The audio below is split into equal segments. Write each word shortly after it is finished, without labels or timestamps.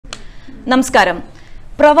നമസ്കാരം.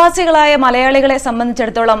 പ്രവാസികളായ മലയാളികളെ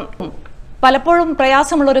സംബന്ധിച്ചിടത്തോളം പലപ്പോഴും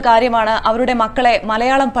പ്രയാസമുള്ള ഒരു കാര്യമാണ് അവരുടെ മക്കളെ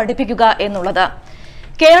മലയാളം പഠിപ്പിക്കുക എന്നുള്ളത്.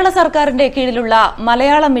 കേരള സർക്കാരിന്റെ കീഴിലുള്ള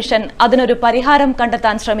മലയാളം മിഷൻ അതിനൊരു പരിഹാരം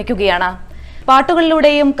കണ്ടെത്താൻ ശ്രമിക്കുകയാണ്.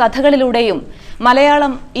 പാട്ടുകളിലൂടെയും കഥകളിലൂടെയും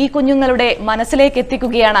മലയാളം ഈ കുഞ്ഞുങ്ങളുടെ മനസ്സിലേക്ക്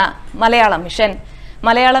എത്തിക്കുകയാണ് മലയാളം മിഷൻ.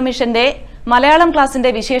 മലയാളം മിഷന്റെ മലയാളം ക്ലാസിന്റെ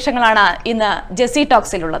വിശേഷങ്ങളാണ് ഇന്ന് ജെസി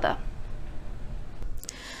ടോക്സിലുള്ളത്.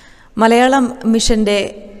 മലയാളം മിഷന്റെ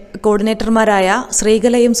കോർഡിനേറ്റർമാരായ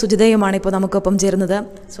ശ്രീകലയും സുജിതയുമാണ് ഇപ്പോൾ നമുക്കൊപ്പം ചേരുന്നത്.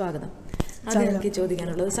 സ്വാഗതം. എനിക്ക്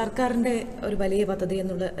ചോദിക്കാനുള്ളത്, സർക്കാരിന്റെ ഒരു വലിയ പദ്ധതി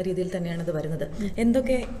എന്നുള്ള രീതിയിൽ തന്നെയാണ് ഇത് വരുന്നത്.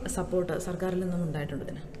 എന്തൊക്കെ സപ്പോർട്ട് സർക്കാരിൽ നിന്നും ഉണ്ടായിട്ടുണ്ട്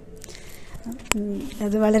ഇതിന്?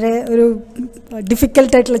 അത് വളരെ ഒരു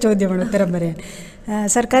ഡിഫിക്കൽട്ടായിട്ടുള്ള ചോദ്യമാണ് ഉത്തരം പറയാൻ.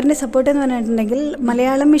 സർക്കാരിൻ്റെ സപ്പോർട്ട് എന്ന് പറഞ്ഞിട്ടുണ്ടെങ്കിൽ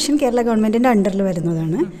മലയാളം മിഷൻ കേരള ഗവൺമെൻറ്റിൻ്റെ അണ്ടറിൽ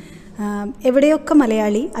വരുന്നതാണ്. എവിടെയൊക്കെ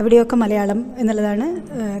മലയാളി അവിടെയൊക്കെ മലയാളം എന്നുള്ളതാണ്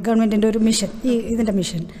ഗവൺമെൻറ്റിൻ്റെ ഒരു മിഷൻ. ഇതിൻ്റെ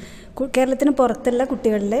മിഷൻ കേരളത്തിന് പുറത്തുള്ള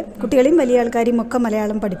കുട്ടികളെയും വലിയ ആൾക്കാരെയും ഒക്കെ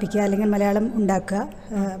മലയാളം പഠിപ്പിക്കുക, അല്ലെങ്കിൽ മലയാളം ഉണ്ടാക്കുക,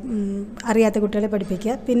 അറിയാത്ത കുട്ടികളെ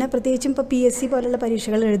പഠിപ്പിക്കുക. പിന്നെ പ്രത്യേകിച്ചും ഇപ്പോൾ PSC പോലുള്ള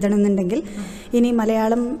പരീക്ഷകൾ എഴുതണമെന്നുണ്ടെങ്കിൽ ഇനി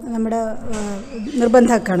മലയാളം നമ്മുടെ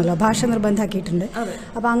നിർബന്ധമാക്കുകയാണല്ലോ, ഭാഷ നിർബന്ധമാക്കിയിട്ടുണ്ട്.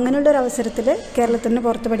 അപ്പോൾ അങ്ങനെയുള്ളൊരു അവസരത്തിൽ കേരളത്തിന്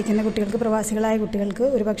പുറത്ത് പഠിക്കുന്ന കുട്ടികൾക്ക്, പ്രവാസികളായ കുട്ടികൾക്ക്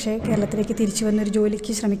ഒരുപക്ഷെ കേരളത്തിലേക്ക് തിരിച്ചു വന്നൊരു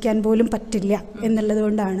ജോലിക്ക് ശ്രമിക്കാൻ പോലും പറ്റില്ല എന്നുള്ളത്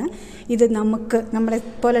കൊണ്ടാണ് ഇത്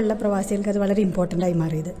നമ്മളെപ്പോലുള്ള പ്രവാസികൾക്ക് അത് വളരെ ഇമ്പോർട്ടൻ്റായി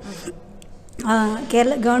മാറിയത്.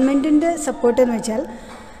 കേരള ഗവൺമെൻറ്റിൻ്റെ സപ്പോർട്ട് എന്ന് വെച്ചാൽ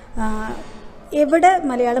എവിടെ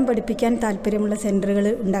മലയാളം പഠിപ്പിക്കാൻ താല്പര്യമുള്ള സെൻറ്ററുകൾ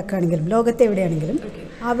ഉണ്ടാക്കുകയാണെങ്കിലും ലോകത്തെ എവിടെയാണെങ്കിലും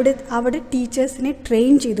അവിടെ ടീച്ചേഴ്സിനെ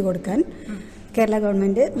ട്രെയിൻ ചെയ്ത് കൊടുക്കാൻ കേരള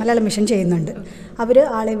ഗവൺമെൻറ് മലയാളം മിഷൻ ചെയ്യുന്നുണ്ട്. അവർ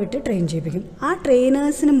ആളെ വിട്ട് ട്രെയിൻ ചെയ്യിപ്പിക്കും. ആ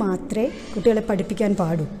ട്രെയിനേഴ്സിന് മാത്രമേ കുട്ടികളെ പഠിപ്പിക്കാൻ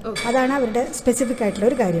പാടൂ. അതാണ് അവരുടെ സ്പെസിഫിക് ആയിട്ടുള്ള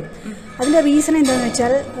ഒരു കാര്യം. അതിൻ്റെ റീസൺ എന്താണെന്ന്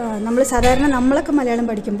വെച്ചാൽ സാധാരണ നമ്മളൊക്കെ മലയാളം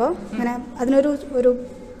പഠിക്കുമ്പോൾ അങ്ങനെ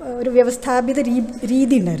ഒരു വ്യവസ്ഥാപിത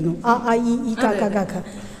രീതി ഉണ്ടായിരുന്നു. ഈ കാക്ക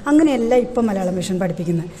അങ്ങനെയല്ല ഇപ്പം മലയാളം മിഷൻ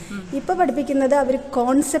പഠിപ്പിക്കുന്നത്. ഇപ്പോൾ പഠിപ്പിക്കുന്നത് അവർ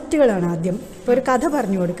കോൺസെപ്റ്റുകളാണ്. ആദ്യം ഇപ്പോൾ ഒരു കഥ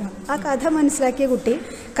പറഞ്ഞു കൊടുക്കുക. ആ കഥ മനസ്സിലാക്കിയ കുട്ടി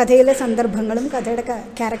കഥയിലെ സന്ദർഭങ്ങളും കഥയുടെ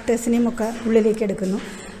ക്യാരക്ടേഴ്സിനെയും ഒക്കെ ഉള്ളിലേക്ക് എടുക്കുന്നു.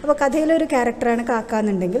 അപ്പോൾ കഥയിലൊരു ക്യാരക്ടറാണ് കാക്ക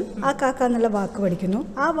എന്നുണ്ടെങ്കിൽ ആ കാക്ക എന്നുള്ള വാക്ക് പഠിക്കുന്നു.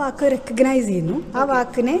 ആ വാക്ക് റെക്കഗ്നൈസ് ചെയ്യുന്നു.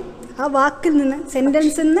 ആ വാക്കിൽ നിന്ന്,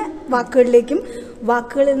 സെൻറ്റൻസിൽ നിന്ന് വാക്കുകളിലേക്കും,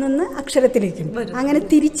 വാക്കുകളിൽ നിന്ന് അക്ഷരത്തിലേക്കും, അങ്ങനെ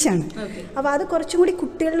തിരിച്ചാണ്. അപ്പോൾ അത് കുറച്ചും കൂടി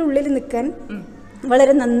കുട്ടികളുടെ ഉള്ളിൽ നിൽക്കാൻ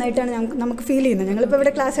വളരെ നന്നായിട്ടാണ് നമുക്ക് ഫീൽ ചെയ്യുന്നത്. ഞങ്ങളിപ്പോൾ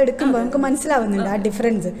ഇവിടെ ക്ലാസ് എടുക്കുമ്പോൾ നമുക്ക് മനസ്സിലാവുന്നുണ്ട് ആ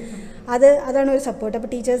ഡിഫറൻസ്. അതാണ് ഒരു സപ്പോർട്ട്.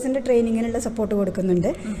 അപ്പോൾ ടീച്ചേഴ്സിൻ്റെ ട്രെയിനിങ്ങിനുള്ള സപ്പോർട്ട്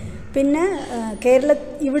കൊടുക്കുന്നുണ്ട്. പിന്നെ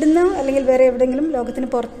ഇവിടുന്ന് അല്ലെങ്കിൽ വേറെ എവിടെയെങ്കിലും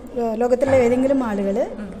ലോകത്തിലെ ഏതെങ്കിലും ആളുകൾ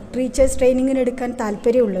ടീച്ചേഴ്സ് ട്രെയിനിങ്ങിന് എടുക്കാൻ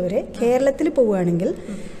താല്പര്യമുള്ളവർ കേരളത്തിൽ പോവുകയാണെങ്കിൽ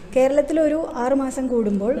കേരളത്തിൽ ഒരു 6 മാസം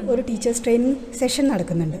കൂടുമ്പോൾ ഒരു ടീച്ചേഴ്സ് ട്രെയിനിങ് സെഷൻ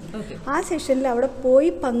നടക്കുന്നുണ്ട്. ആ സെഷനിൽ അവിടെ പോയി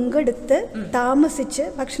പങ്കെടുത്ത് താമസിച്ച്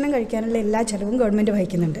ഭക്ഷണം കഴിക്കാനുള്ള എല്ലാ ചിലവും ഗവൺമെൻറ്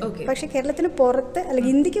വഹിക്കുന്നുണ്ട്. പക്ഷേ കേരളത്തിന് പുറത്ത്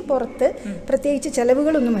അല്ലെങ്കിൽ ഇന്ത്യക്ക് പുറത്ത് പ്രത്യേകിച്ച്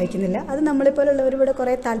ചിലവുകളൊന്നും വഹിക്കുന്നില്ല. അത് നമ്മളെപ്പോലുള്ളവരിവിടെ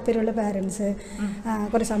കുറേ താല്പര്യമുള്ള പാരൻസ്,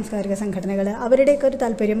 കുറേ സാംസ്കാരിക സംഘടനകൾ, അവരുടെയൊക്കെ ഒരു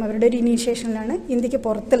താല്പര്യം, അവരുടെ ഒരു ഇനീഷ്യേഷനിലാണ് ഇന്ത്യക്ക്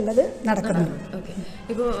പുറത്തുള്ളത് നടക്കുന്നത്.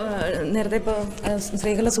 ഇപ്പോൾ നേരത്തെ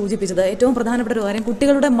സ്ത്രീകളെ സൂചിപ്പിച്ചത് ഏറ്റവും പ്രധാനപ്പെട്ട ഒരു കാര്യം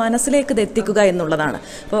കുട്ടികളുടെ മനസ്സിലേക്ക് ഇത് എത്തിക്കുക എന്നുള്ളതാണ്.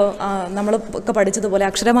 ഇപ്പോൾ നമ്മളൊക്കെ പഠിച്ചതുപോലെ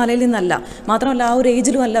അക്ഷരമാലയിൽ നിന്നല്ല, മാത്രമല്ല ആ ഒരു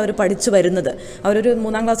ഏജിലും അല്ല അവർ പഠിച്ചു വരുന്നത്. അവരൊരു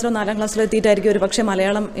 3ാം ക്ലാസ്സിലോ 4ാം ക്ലാസ്സിലോ എത്തിയിട്ടായിരിക്കും ഒരു പക്ഷേ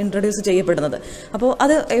മലയാളം ഇൻട്രൊഡ്യൂസ് ചെയ്യപ്പെടുന്നത്. അപ്പോൾ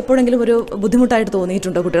അത് എപ്പോഴെങ്കിലും ഒരു ബുദ്ധിമുട്ടായിട്ട്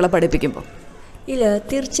തോന്നിയിട്ടുണ്ടോ കുട്ടികളെ പഠിപ്പിക്കുമ്പോൾ? ഇല്ല,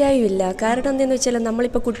 തീർച്ചയായും ഇല്ല. കാരണം എന്താണെന്ന് വെച്ചാൽ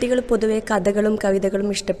നമ്മളിപ്പോൾ കുട്ടികൾ പൊതുവെ കഥകളും കവിതകളും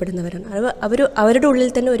ഇഷ്ടപ്പെടുന്നവരാണ്. അവരുടെ ഉള്ളിൽ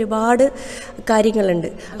തന്നെ ഒരുപാട് കാര്യങ്ങളുണ്ട്.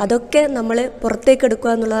 അതൊക്കെ നമ്മൾ പുറത്തേക്ക് എടുക്കുക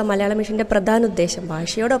എന്നുള്ളത് മലയാളം മിഷൻ്റെ പ്രധാന ഉദ്ദേശം.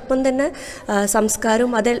 ഭാഷയോടൊപ്പം തന്നെ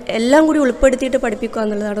സംസ്കാരവും എല്ലാം കൂടി ഉൾപ്പെടുത്തിയിട്ട് പഠിപ്പിക്കുക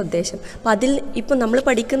എന്നുള്ളതാണ് ഉദ്ദേശം. അപ്പോൾ അതിൽ ഇപ്പം നമ്മൾ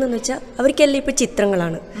പഠിക്കുന്നതെന്ന് വെച്ചാൽ അവർക്കെല്ലാം ഇപ്പോൾ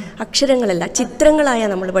ചിത്രങ്ങളാണ്, അക്ഷരങ്ങളല്ല,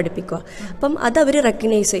 ചിത്രങ്ങളായാണ് നമ്മൾ പഠിപ്പിക്കുക. അപ്പം അതവർ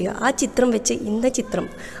റെക്കഗ്നൈസ് ചെയ്യുക. ആ ചിത്രം വെച്ച് ഇന്ന ചിത്രം,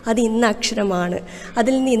 അത് ഇന്ന അക്ഷരമാണ്,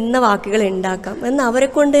 അതിൽ നിന്ന് ഇന്ന വാക്കുകൾ ഉണ്ടാക്കാം എന്ന് അവരെ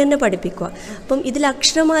കൊണ്ട് തന്നെ പഠിപ്പിക്കുക. അപ്പം ഇതിൽ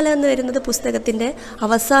അക്ഷരമാല എന്ന് വരുന്നത് പുസ്തകത്തിൻ്റെ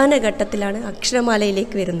അവസാന ഘട്ടത്തിലാണ്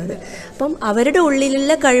അക്ഷരമാലയിലേക്ക് വരുന്നത്. അപ്പം അവരുടെ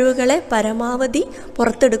ഉള്ളിലുള്ള കഴിവുകളെ പരമാവധി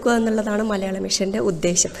പുറത്തെടുക്കുക എന്നുള്ളതാണ് മലയാളം മിഷൻ്റെ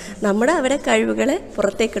ഉദ്ദേശം. അവരുടെ കഴിവുകളെ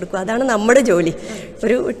പുറത്തേക്കെടുക്കുക, അതാണ് നമ്മുടെ ജോലി.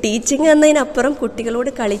 ഒരു ടീച്ചിങ് എന്നതിനപ്പുറം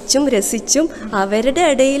കുട്ടികളോട് കളിച്ചും രസിച്ചും അവരുടെ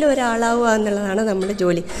ഇടയിൽ ഒരാളാവുക എന്നുള്ളതാണ് നമ്മുടെ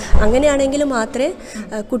ജോലി. അങ്ങനെയാണെങ്കിൽ മാത്രമേ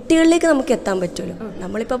കുട്ടികളിലേക്ക് നമുക്ക് എത്താൻ പറ്റുള്ളൂ.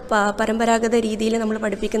 നമ്മളിപ്പോൾ പരമ്പരാഗത രീതിയിൽ നമ്മൾ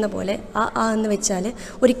പഠിപ്പിക്കുന്ന പോലെ എന്ന് വെച്ചാൽ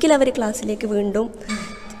ഒരിക്കലും അവർ ക്ലാസ്സിലേക്ക് വീണ്ടും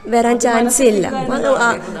വരാൻ ചാൻസ് ഇല്ല.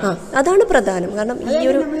 അതാണ് പ്രധാനം. കാരണം ഈ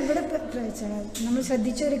ഒരു നമ്മൾ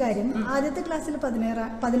ശ്രദ്ധിച്ച ഒരു കാര്യം, ആദ്യത്തെ ക്ലാസ്സിൽ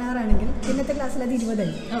 16 പിന്നത്തെ ക്ലാസ്സിൽ അത് 20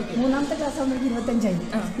 ആയി, മൂന്നാമത്തെ ക്ലാസ് ആകുമ്പോഴേക്ക് 25 ആയി,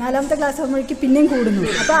 നാലാമത്തെ ക്ലാസ് ആകുമ്പോഴേക്ക് പിന്നെയും കൂടുന്നു.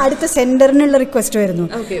 അപ്പോൾ അടുത്ത സെന്ററിനുള്ള റിക്വസ്റ്റ് വരുന്നു.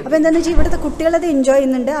 അപ്പോൾ എന്താണെന്ന് വെച്ചാൽ ഇവിടുത്തെ കുട്ടികളത് എൻജോയ്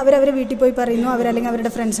ചെയ്യുന്നുണ്ട്, അവരവരെ വീട്ടിൽ പോയി പറയുന്നു, അവരല്ലെങ്കിൽ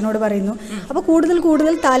അവരുടെ ഫ്രണ്ട്സിനോട് പറയുന്നു. അപ്പോൾ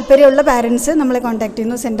കൂടുതൽ താല്പര്യമുള്ള പാരൻസ് നമ്മളെ കോൺടാക്ട്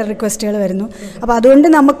ചെയ്യുന്നു, സെൻറ്റർ റിക്വസ്റ്റുകൾ വരുന്നു. അപ്പോൾ അതുകൊണ്ട്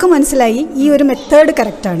നമുക്ക് മനസ്സിലായി ഈ ഒരു മെത്തേഡ്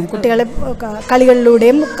കറക്റ്റാണ്. കുട്ടികളെ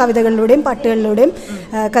കളികളിലൂടെയും കവിതകളിലൂടെയും പാട്ടുകളിലൂടെയും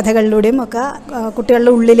കഥകളിലൂടെയും ഒക്കെ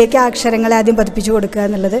കുട്ടികളുടെ ഉള്ളിലേക്ക് ആ അക്ഷരങ്ങളെ ആദ്യം പതിപ്പിച്ചു കൊടുക്കുക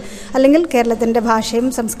എന്നുള്ളത്, അല്ലെങ്കിൽ കേരളത്തിൻ്റെ ഭാഷയും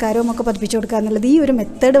സംസ്കാരവും ഒക്കെ പതിപ്പിച്ചു കൊടുക്കുക എന്നുള്ളത്, ഈ ഒരു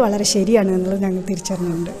മെത്തേഡ് വളരെ ശരിയാണ് എന്നുള്ളത് ഞങ്ങൾ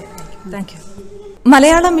തിരിച്ചറിഞ്ഞിട്ടുണ്ട്. Thank you.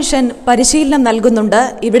 മലയാളം മിഷൻ പരിശീലനം നൽകുന്നുണ്ട്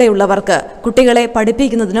ഇവിടെയുള്ളവർക്ക്, കുട്ടികളെ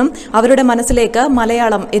പഠിപ്പിക്കുന്നതിനും അവരുടെ മനസ്സിലേക്ക്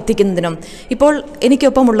മലയാളം എത്തിക്കുന്നതിനും. ഇപ്പോൾ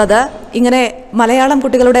എനിക്കൊപ്പമുള്ളത് ഇങ്ങനെ മലയാളം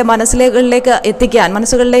കുട്ടികളുടെ മനസ്സുകളിലേക്ക്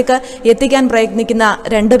എത്തിക്കാൻ പ്രയത്നിക്കുന്ന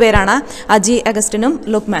 2 പേരാണ്, അജി അഗസ്റ്റിനും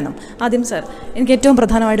ലുക്മാനും. ആദ്യം സർ, എനിക്ക് ഏറ്റവും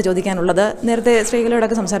പ്രധാനമായിട്ട് ചോദിക്കാനുള്ളത്, നേരത്തെ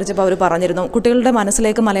സ്ത്രീകളോടൊക്കെ സംസാരിച്ചപ്പോൾ അവർ പറഞ്ഞിരുന്നു കുട്ടികളുടെ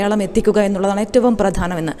മനസ്സിലേക്ക് മലയാളം എത്തിക്കുക എന്നുള്ളതാണ് ഏറ്റവും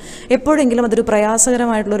പ്രധാനമെന്ന്. എപ്പോഴെങ്കിലും അതൊരു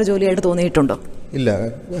പ്രയാസകരമായിട്ടുള്ളൊരു ജോലിയായിട്ട് തോന്നിയിട്ടുണ്ടോ? ഇല്ല,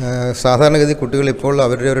 സാധാരണഗതി കുട്ടികൾ ഇപ്പോൾ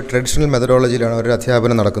അവരുടെ ഒരു ട്രഡീഷണൽ മെത്തഡോളജിയിലാണ് അവരുടെ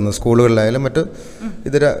അധ്യാപനം നടക്കുന്നത്, സ്കൂളുകളിലായാലും മറ്റ്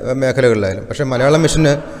ഇതര മേഖലകളിലായാലും. പക്ഷേ മലയാളം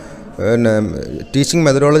മിഷന് പിന്നെ ടീച്ചിങ്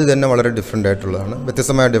മെത്തഡോളജി തന്നെ വളരെ ഡിഫറെൻ്റ് ആയിട്ടുള്ളതാണ്,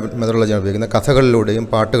 വ്യത്യസ്തമായ മെത്തഡോളജിയാണ് ഉപയോഗിക്കുന്നത്. കഥകളിലൂടെയും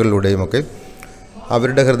പാട്ടുകളിലൂടെയും ഒക്കെ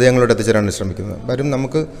അവരുടെ ഹൃദയങ്ങളോട് എത്തിച്ചേരാൻ ശ്രമിക്കുന്നത്. വരും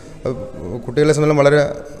നമുക്ക് കുട്ടികളെ സംബന്ധിച്ച് വളരെ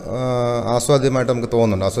ആസ്വാദ്യമായിട്ട് നമുക്ക്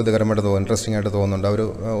തോന്നുന്നുണ്ട്, ആസ്വാദ്യകരമായിട്ട് ഇൻട്രസ്റ്റിംഗ് ആയിട്ട് തോന്നുന്നുണ്ട്. അവർ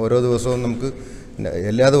ഓരോ ദിവസവും നമുക്ക്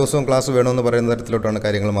എല്ലാ ദിവസവും ക്ലാസ് വേണമെന്ന് പറയുന്ന തരത്തിലോട്ടാണ്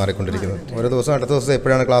കാര്യങ്ങൾ മാറിക്കൊണ്ടിരിക്കുന്നത്. ഓരോ ദിവസവും അടുത്ത ദിവസം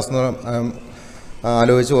എപ്പോഴാണ് ക്ലാസ് എന്ന്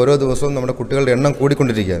ആലോചിച്ച് ഓരോ ദിവസവും നമ്മുടെ കുട്ടികളുടെ എണ്ണം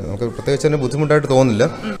കൂടിക്കൊണ്ടിരിക്കുകയാണ്. നമുക്ക് പ്രത്യേകിച്ച് തന്നെ ബുദ്ധിമുട്ടായിട്ട് തോന്നുന്നില്ല.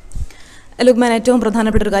 ലുക്മാൻ, ഏറ്റവും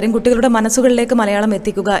പ്രധാനപ്പെട്ട ഒരു കാര്യം കുട്ടികളുടെ മനസ്സുകളിലേക്ക് മലയാളം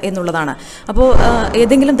എത്തിക്കുക എന്നുള്ളതാണ്. അപ്പോൾ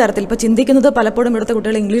ഏതെങ്കിലും തരത്തിൽ ഇപ്പോൾ ചിന്തിക്കുന്നത് പലപ്പോഴും ഇവിടുത്തെ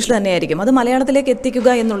കുട്ടികൾ ഇംഗ്ലീഷിൽ തന്നെയായിരിക്കും, അത് മലയാളത്തിലേക്ക് എത്തിക്കുക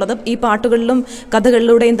എന്നുള്ളത് ഈ പാട്ടുകളിലും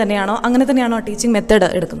കഥകളിലൂടെയും തന്നെയാണോ, അങ്ങനെ തന്നെയാണോ ടീച്ചിങ് മെത്തേഡ്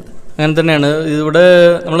എടുക്കുന്നത്? അങ്ങനെ തന്നെയാണ്. ഇവിടെ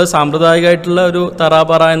നമ്മൾ സാമ്പ്രദായികമായിട്ടുള്ള ഒരു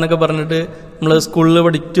തറാപറ എന്നൊക്കെ പറഞ്ഞിട്ട് നമ്മൾ സ്കൂളിൽ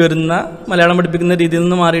പഠിച്ചു വരുന്ന മലയാളം പഠിപ്പിക്കുന്ന രീതിയിൽ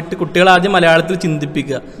നിന്ന് മാറിയിട്ട് കുട്ടികളെ ആദ്യം മലയാളത്തിൽ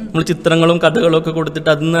ചിന്തിപ്പിക്കുക. നമ്മൾ ചിത്രങ്ങളും കഥകളും ഒക്കെ കൊടുത്തിട്ട്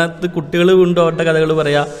അതിനകത്ത് കുട്ടികൾ കൊണ്ട് അവരുടെ കഥകൾ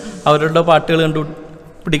പറയുക, അവരുടെ പാട്ടുകൾ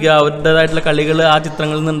പിടിക്കുക, അവരുടേതായിട്ടുള്ള കളികൾ ആ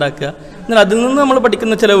ചിത്രങ്ങളിൽ നിന്ന് ഉണ്ടാക്കുക. എന്നാൽ അതിൽ നിന്ന് നമ്മൾ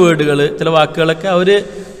പഠിക്കുന്ന ചില വേർഡുകൾ, ചില വാക്കുകളൊക്കെ അവർ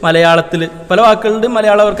മലയാളത്തിൽ, പല വാക്കുകളുടെ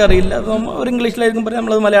മലയാളം അവർക്ക് അറിയില്ല, അപ്പം അവർ ഇംഗ്ലീഷിലായിരിക്കും പറയാം,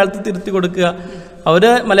 നമ്മളത് മലയാളത്തിൽ തിരുത്തി കൊടുക്കുക, അവർ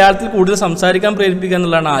മലയാളത്തിൽ കൂടുതൽ സംസാരിക്കാൻ പ്രേരിപ്പിക്കുക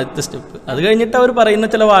എന്നുള്ളതാണ് ആദ്യത്തെ സ്റ്റെപ്പ്. അത് കഴിഞ്ഞിട്ട് അവർ പറയുന്ന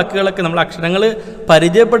ചില വാക്കുകളൊക്കെ നമ്മൾ അക്ഷരങ്ങൾ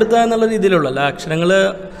പരിചയപ്പെടുത്തുക എന്നുള്ള രീതിയിലുള്ള, അല്ല അക്ഷരങ്ങൾ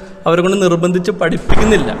അവരെ കൊണ്ട് നിർബന്ധിച്ച്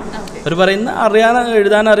പഠിപ്പിക്കുന്നില്ല. അവർ പറയുന്ന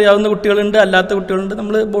എഴുതാൻ അറിയാവുന്ന കുട്ടികളുണ്ട്, അല്ലാത്ത കുട്ടികളുണ്ട്,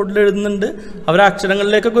 നമ്മൾ ബോർഡിൽ എഴുതുന്നുണ്ട്, അവരെ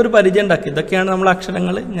അക്ഷരങ്ങളിലേക്കൊക്കെ ഒരു പരിചയം ഉണ്ടാക്കി. ഇതൊക്കെയാണ് നമ്മൾ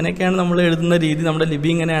അക്ഷരങ്ങൾ, ഇങ്ങനെയൊക്കെയാണ് നമ്മൾ എഴുതുന്ന രീതി, നമ്മുടെ ലിപി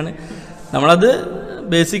ഇങ്ങനെയാണ്. നമ്മളത്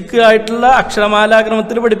ബേസിക് ആയിട്ടുള്ള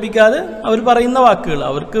അക്ഷരമാലാക്രമത്തിൽ പഠിപ്പിക്കാതെ അവർ പറയുന്ന വാക്കുകൾ,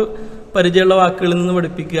 അവർക്ക് പരിചയമുള്ള വാക്കുകളിൽ നിന്ന്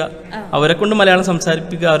പഠിപ്പിക്കുക, അവരെ കൊണ്ട് മലയാളം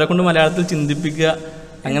സംസാരിപ്പിക്കുക, അവരെ കൊണ്ട് മലയാളത്തിൽ ചിന്തിപ്പിക്കുക,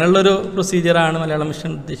 അങ്ങനെയുള്ളൊരു പ്രൊസീജിയറാണ് മലയാളം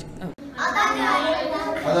മിഷൻ ഉദ്ദേശിക്കുന്നത്.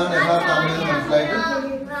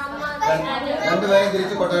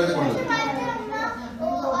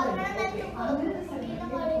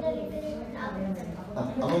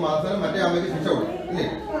 അപ്പൊ മാത്രം മറ്റേ അമ്മയ്ക്ക് ശിക്ഷ കൊടുക്കും ഇല്ലേ,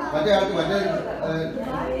 മറ്റേ ആൾക്ക് മറ്റേ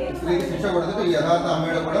സ്ത്രീക്ക് ശിക്ഷ കൊടുത്തിട്ട് ഈ യഥാർത്ഥ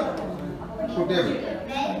അമ്മയുടെ കൂടെ കുട്ടിയെ വിടും.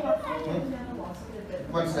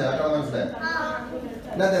 മനസ്സിലായോ? മനസ്സിലായോ?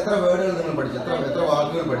 ഇതിനകത്ത് എത്ര വേർഡുകൾ നിങ്ങൾ പഠിച്ചു, എത്ര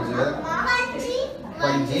വാക്കുകൾ പഠിച്ചത്?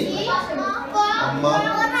 പഞ്ചി, അമ്മ,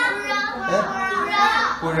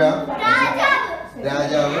 പുഴ,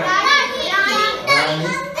 രാജാവ്, റാണി,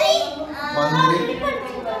 മന്ത്രി,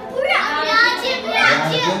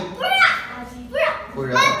 രാജ്യം, പുഴ.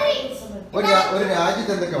 ഒരു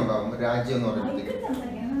രാജ്യത്ത് എന്തൊക്കെ ഉണ്ടാവും? രാജ്യം എന്ന് പറയുമ്പോഴത്തേക്ക്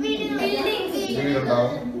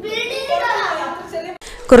വീടുണ്ടാവും.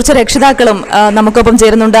 കുറച്ച് രക്ഷിതാക്കളും നമുക്കൊപ്പം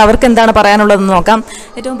ചേരുന്നുണ്ട്, അവർക്ക് എന്താണ് പറയാനുള്ളതെന്ന് നോക്കാം.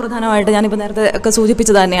 ഏറ്റവും പ്രധാനമായിട്ട് ഞാനിപ്പോൾ നേരത്തെ ഒക്കെ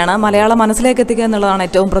സൂചിപ്പിച്ചത് തന്നെയാണ്, മലയാളം മനസ്സിലേക്ക് എത്തിക്കുക എന്നുള്ളതാണ്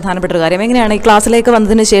ഏറ്റവും പ്രധാനപ്പെട്ട ഒരു കാര്യം. എങ്ങനെയാണ് ഈ ക്ലാസ്സിലേക്ക്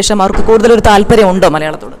വന്നതിന് ശേഷം അവർക്ക് കൂടുതലൊരു താല്പര്യമുണ്ടോ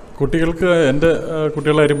മലയാളത്തോട്? കുട്ടികൾക്ക്, എൻ്റെ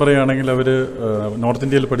കുട്ടികളുടെ കാര്യം പറയുകയാണെങ്കിൽ അവർ നോർത്ത്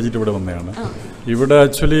ഇന്ത്യയിൽ പഠിച്ചിട്ട് ഇവിടെ വന്നതാണ്. ഇവിടെ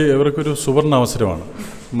ആക്ച്വലി ഇവർക്കൊരു സുവർണ അവസരമാണ്.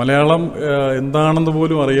 മലയാളം എന്താണെന്ന്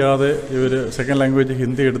പോലും അറിയാതെ ഇവർ സെക്കൻഡ് ലാംഗ്വേജ്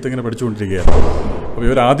ഹിന്ദി എടുത്തിങ്ങനെ പഠിച്ചുകൊണ്ടിരിക്കുകയാണ്. അപ്പോൾ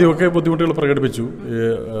ഇവർ ആദ്യമൊക്കെ ബുദ്ധിമുട്ടുകൾ പ്രകടിപ്പിച്ചു,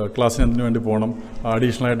 ക്ലാസ്സിന് എന്തിനു വേണ്ടി പോകണം,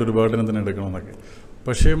 അഡീഷണലായിട്ട് ഒരു ബേർഡൻ എന്തിനു എടുക്കണമെന്നൊക്കെ.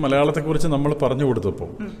 പക്ഷേ മലയാളത്തെക്കുറിച്ച് നമ്മൾ പറഞ്ഞു കൊടുത്തപ്പോൾ,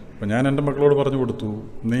 അപ്പോൾ ഞാൻ എൻ്റെ മക്കളോട് പറഞ്ഞു കൊടുത്തു,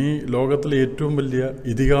 നീ ലോകത്തിലെ ഏറ്റവും വലിയ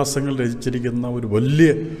ഇതിഹാസങ്ങൾ രചിച്ചിരിക്കുന്ന ഒരു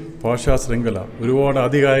വലിയ ഭാഷാ ശൃംഖല, ഒരുപാട്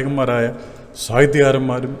അതികായകന്മാരായ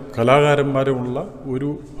സാഹിത്യകാരന്മാരും കലാകാരന്മാരുമുള്ള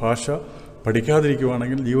ഒരു ഭാഷ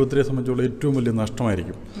പഠിക്കാതിരിക്കുവാണെങ്കിൽ ജീവിതത്തെ സംബന്ധിച്ചുള്ള ഏറ്റവും വലിയ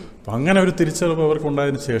നഷ്ടമായിരിക്കും. അപ്പം അങ്ങനെ ഒരു തിരിച്ചറിവ്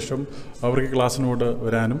അവർക്കുണ്ടായതിനു ശേഷം അവർക്ക് ക്ലാസ്സിനോട്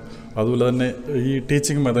വരാനും, അതുപോലെ തന്നെ ഈ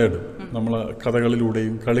ടീച്ചിങ് മെത്തേഡ്, നമ്മൾ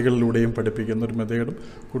കഥകളിലൂടെയും കളികളിലൂടെയും പഠിപ്പിക്കുന്ന ഒരു മെത്തേഡും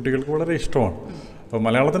കുട്ടികൾക്ക് വളരെ ഇഷ്ടമാണ്. അപ്പോൾ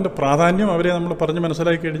മലയാളത്തിൻ്റെ പ്രാധാന്യം അവരെ നമ്മൾ പറഞ്ഞ്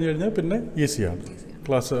മനസ്സിലാക്കി കഴിഞ്ഞ് കഴിഞ്ഞാൽ പിന്നെ ഈസിയാണ്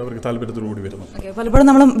ക്ലാസ് അവർക്ക് താല്പര്യത്തോടുകൂടി വരുന്നത്. പലപ്പോഴും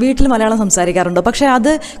നമ്മൾ വീട്ടിൽ മലയാളം സംസാരിക്കാറുണ്ട്, പക്ഷേ അത്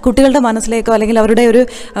കുട്ടികളുടെ മനസ്സിലേക്കോ അല്ലെങ്കിൽ അവരുടെ ഒരു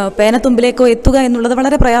പേനത്തുമ്പിലേക്കോ എത്തുക എന്നുള്ളത്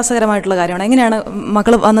വളരെ പ്രയാസകരമായിട്ടുള്ള കാര്യമാണ്. എങ്ങനെയാണ്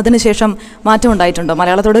മക്കൾ വന്നതിന് ശേഷം മാറ്റം ഉണ്ടായിട്ടുണ്ടോ?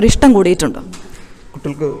 മലയാളത്തോടൊരു ഇഷ്ടം കൂടിയിട്ടുണ്ടോ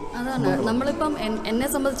കുട്ടികൾക്ക്? അതാണ് നമ്മളിപ്പം എന്നെ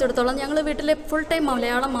സംബന്ധിച്ചിടത്തോളം ഞങ്ങൾ വീട്ടിൽ ഫുൾ ടൈം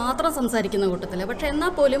മലയാളം മാത്രം സംസാരിക്കുന്ന കൂട്ടത്തില്. പക്ഷെ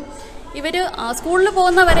എന്നാൽ പോലും ഇവർ സ്കൂളിൽ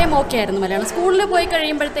പോകുന്നവരെയും ഓക്കെ ആയിരുന്നു മലയാളം. സ്കൂളിൽ പോയി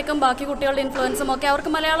കഴിയുമ്പോഴത്തേക്കും ബാക്കി കുട്ടികളുടെ ഇൻഫ്ലുവൻസും ഒക്കെ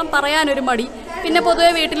അവർക്ക് മലയാളം പറയാനൊരു മടി. പിന്നെ പൊതുവെ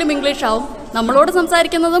വീട്ടിലും ഇംഗ്ലീഷ് ആവും. നമ്മളോട്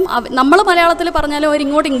സംസാരിക്കുന്നതും നമ്മൾ മലയാളത്തിൽ പറഞ്ഞാലും അവർ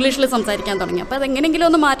ഇങ്ങോട്ട് ഇംഗ്ലീഷിൽ സംസാരിക്കാൻ തുടങ്ങി. അപ്പോൾ അതെങ്ങനെയെങ്കിലും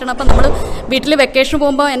ഒന്ന് മാറ്റണം. അപ്പോൾ നമ്മൾ വീട്ടിൽ വെക്കേഷൻ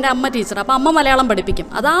പോകുമ്പോൾ എൻ്റെ അമ്മ ടീച്ചർ, അപ്പോൾ അമ്മ മലയാളം പഠിപ്പിക്കും.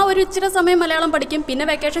 അത് ഒരു ഇച്ചിരി സമയം മലയാളം പഠിക്കും. പിന്നെ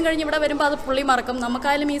വെക്കേഷൻ കഴിഞ്ഞ് ഇവിടെ വരുമ്പോൾ അത് ഫുള്ളി മറക്കും.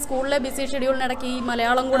 നമുക്കായാലും ഈ സ്കൂളിലെ ബിസി ഷെഡ്യൂളിനിടയ്ക്ക് ഈ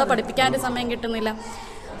മലയാളം കൂടെ പഠിപ്പിക്കാനൊരു സമയം കിട്ടുന്നില്ല.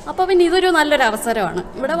 അപ്പോൾ പിന്നെ ഇതൊരു നല്ലൊരു അവസരമാണ്.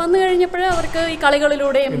 ഇവിടെ വന്നു കഴിഞ്ഞപ്പോഴേ അവർക്ക് ഈ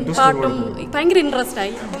കളികളിലൂടെയും പാട്ടും ഭയങ്കര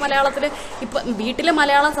ഇൻട്രസ്റ്റായി. അപ്പോൾ മലയാളത്തിൽ ഇപ്പം വീട്ടിൽ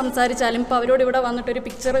മലയാളം സംസാരിച്ചാലും ഇപ്പോൾ അവരോട് ഇവിടെ വന്നിട്ടൊരു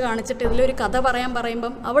പിക്ചർ കാണിച്ചിട്ട് ഇതിലൊരു കഥ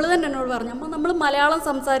പറയുമ്പം അവൾ തന്നെ എന്നോട് പറഞ്ഞു, അമ്മ നമ്മൾ മലയാളം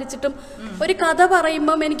സംസാരിച്ചിട്ടും ഒരു കഥ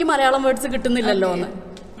പറയുമ്പം എനിക്ക് മലയാളം വേർഡ്സ് കിട്ടുന്നില്ലല്ലോ എന്ന്.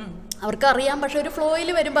 അവർക്കറിയാം, പക്ഷെ ഒരു ഫ്ലോയിൽ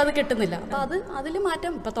വരുമ്പോൾ അത് കിട്ടുന്നില്ല. അപ്പോൾ അതിൽ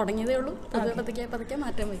മാറ്റം ഇപ്പോൾ തുടങ്ങിയതേ ഉള്ളൂ. പതുക്കെ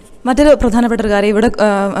മാറ്റം വരും. മറ്റൊരു പ്രധാനപ്പെട്ട ഒരു കാര്യം, ഇവിടെ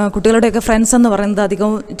കുട്ടികളുടെയൊക്കെ ഫ്രണ്ട്സ് എന്ന് പറയുന്നത്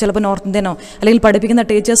അധികവും ചിലപ്പോൾ നോർത്ത് ഇന്ത്യനോ അല്ലെങ്കിൽ പഠിപ്പിക്കുന്ന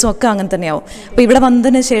ടീച്ചേഴ്സും ഒക്കെ അങ്ങനെ തന്നെയാവും. അപ്പോൾ ഇവിടെ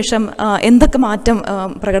വന്നതിന് ശേഷം എന്തൊക്കെ മാറ്റം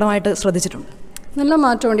പ്രകടമായിട്ട് ശ്രദ്ധിച്ചിട്ടുണ്ട്? നല്ല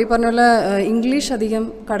മാറ്റമുണ്ട്. ഈ പറഞ്ഞ പോലെ ഇംഗ്ലീഷ് അധികം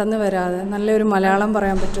കടന്നു വരാതെ നല്ലൊരു മലയാളം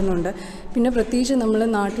പറയാൻ പറ്റുന്നുണ്ട്. പിന്നെ പ്രത്യേകിച്ച് നമ്മൾ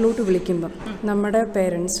നാട്ടിലോട്ട് വിളിക്കുമ്പം നമ്മുടെ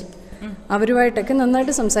പേരൻസ് അവരുമായിട്ടൊക്കെ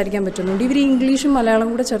നന്നായിട്ട് സംസാരിക്കാൻ പറ്റുന്നുണ്ട്. ഇവർ ഇംഗ്ലീഷും മലയാളം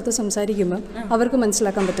കൂടെ ചേർത്ത് സംസാരിക്കുമ്പം അവർക്ക്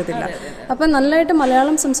മനസ്സിലാക്കാൻ പറ്റത്തില്ല. അപ്പം നല്ലതായിട്ട്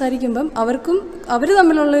മലയാളം സംസാരിക്കുമ്പം അവർ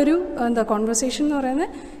തമ്മിലുള്ളൊരു കോൺവെർസേഷൻ എന്ന് പറയുന്നത്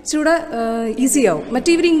ഇച്ചിരൂടെ ഈസി ആവും.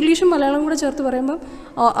 മറ്റേ ഇവർ ഇംഗ്ലീഷും മലയാളം കൂടെ ചേർത്ത് പറയുമ്പം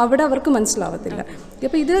അവിടെ അവർക്ക് മനസ്സിലാവത്തില്ല.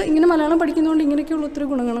 അപ്പോൾ ഇത് ഇങ്ങനെ മലയാളം പഠിക്കുന്നതുകൊണ്ട് ഇങ്ങനെയൊക്കെയുള്ള ഒത്തിരി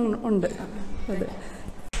ഗുണങ്ങളും ഉണ്ട്. അത്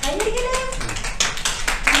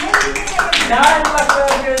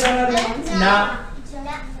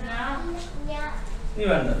നീ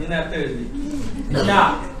വേണ്ട, നീ നേരത്തെ എഴുതി.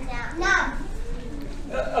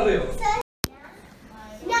 അറിയോ?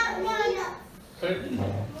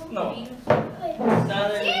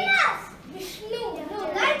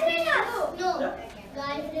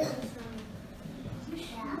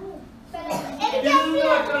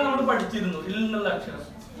 നമ്മൾ പഠിച്ചിരുന്നു എന്നുള്ള അക്ഷരം.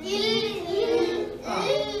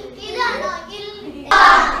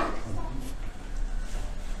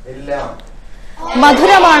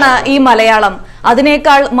 മധുരമാണ് ഈ മലയാളം,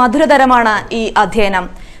 അതിനേക്കാൾ മധുരതരമാണ് ഈ അധ്യയനം.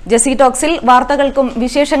 ജെസി ടോക്സിൽ വാർത്തകൾക്കും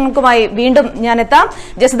വിശേഷങ്ങൾക്കുമായി വീണ്ടും ഞാനെത്താം.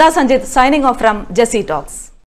 Jasitha Sanjith signing off from Jessy talks.